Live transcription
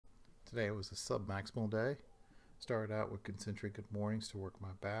Today was a sub-maximal day. Started out with concentric good mornings to work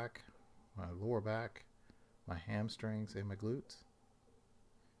my back, my lower back, my hamstrings, and my glutes.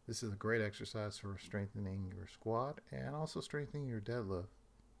 This is a great exercise for strengthening your squat and also strengthening your deadlift.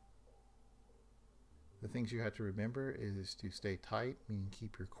 The things you have to remember is to stay tight, meaning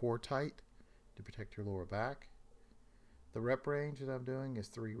keep your core tight to protect your lower back. The rep range that I'm doing is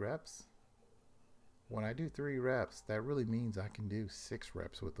 3 reps. When I do 3 reps, that really means I can do 6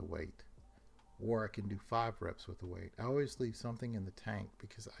 reps with the weight, or I can do 5 reps with the weight. I always leave something in the tank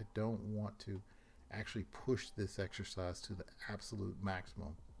because I don't want to actually push this exercise to the absolute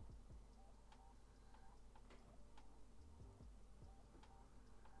maximum.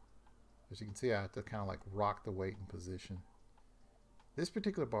 As you can see, I have to kind of like rock the weight in position. This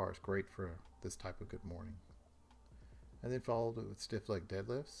particular bar is great for this type of good morning. And then followed it with stiff leg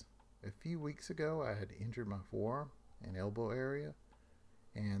deadlifts. A few weeks ago, I had injured my forearm and elbow area,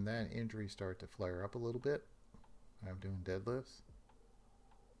 and that injury started to flare up a little bit. I'm doing deadlifts.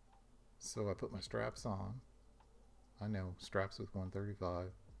 So I put my straps on. I know, straps with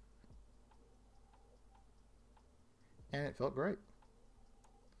 135. And it felt great.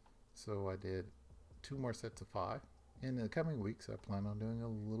 So I did 2 more sets of 5. In the coming weeks, I plan on doing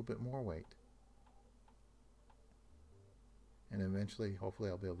a little bit more weight. And eventually, hopefully,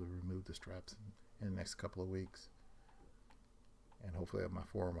 I'll be able to remove the straps in the next couple of weeks. And hopefully my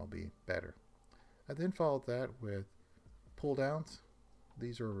forearm will be better. I then followed that with pull downs.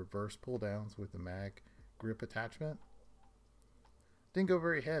 These are reverse pull downs with the mag grip attachment. Didn't go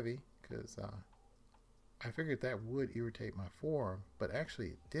very heavy because I figured that would irritate my forearm, but actually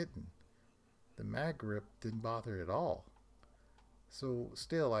it didn't. The mag grip didn't bother at all. So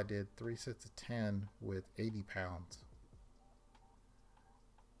still I did 3 sets of 10 with 80 pounds.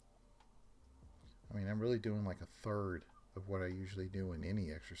 I mean, I'm really doing like a third of what I usually do in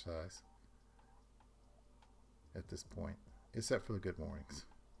any exercise at this point, except for the good mornings.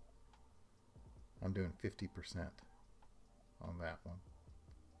 I'm doing 50% on that one.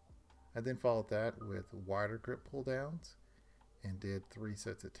 I then followed that with wider grip pull downs and did 3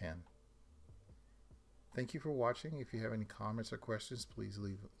 sets of 10. Thank you for watching. If you have any comments or questions, please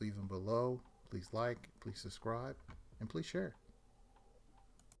leave them below. Please like, please subscribe, and please share.